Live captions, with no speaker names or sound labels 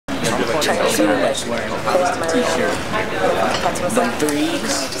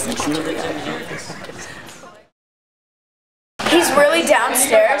He's really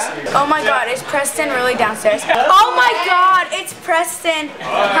downstairs. Oh my god, is Preston really downstairs? Oh my god, it's Preston.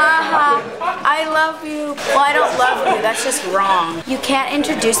 Haha, I love you. Well, I don't love you, that's just wrong. You can't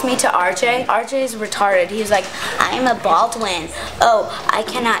introduce me to RJ. RJ is retarded. He's like, I'm a Baldwin. Oh, I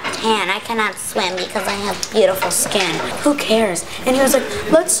cannot tan, I cannot swim because I have beautiful skin. Who cares? And he was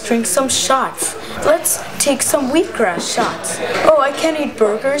like, let's drink some shots. Let's take some wheatgrass shots. Oh, I can't eat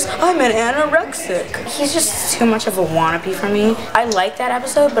burgers. I'm an anorexic. He's just too much of a wannabe for me. I liked that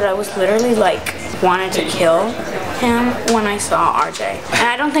episode, but I was literally like, wanted to kill him when I saw RJ. And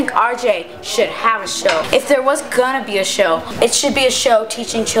I don't think RJ should have a show. If there was gonna be a show, it should be a show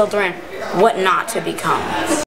teaching children what not to become.